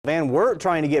Wert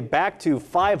trying to get back to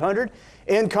 500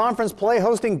 in conference play,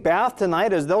 hosting Bath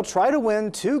tonight as they'll try to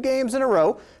win 2 games in a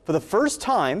row for the first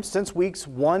time since weeks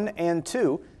 1 and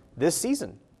 2 this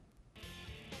season.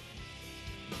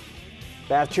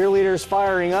 Bath cheerleaders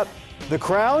firing up the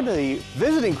crowd, the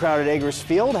visiting crowd at Agers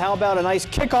Field. How about a nice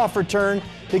kickoff return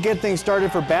to get things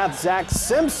started for Bath? Zach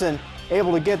Simpson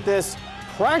able to get this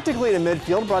practically to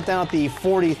midfield, brought down at the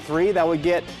 43. That would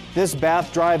get this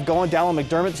Bath drive going. Dallin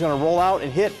McDermott's going to roll out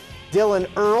and hit Dylan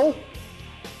Earl.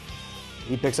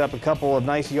 He picks up a couple of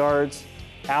nice yards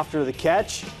after the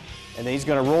catch, and then he's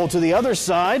going to roll to the other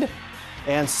side.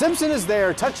 And Simpson is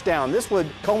there, touchdown. This would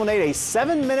culminate a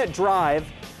 7-minute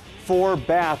drive for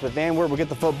Bath, but Van Wert will get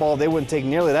the football. They wouldn't take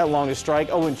nearly that long to strike.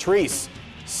 Owen Treese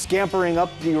scampering up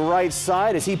the right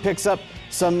side as he picks up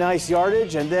some nice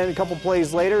yardage, and then a couple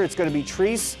plays later, it's going to be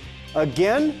Treese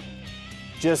again.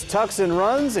 Just tucks and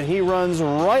runs, and he runs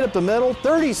right up the middle,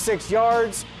 36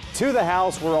 yards to the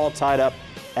house. We're all tied up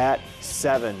at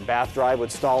 7. Bath drive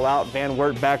would stall out. Van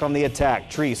Wert back on the attack.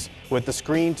 Treese with the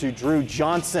screen to Drew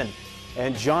Johnson,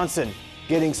 and Johnson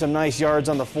getting some nice yards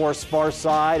on the far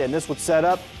side, and this would set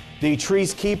up the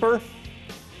Treese keeper,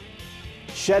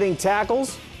 shedding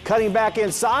tackles, cutting back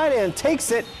inside, and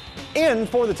takes it in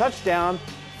for the touchdown.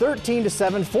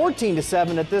 13-7,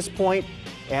 14-7 at this point,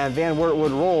 and Van Wert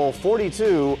would roll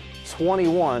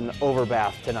 42-21 over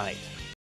Bath tonight.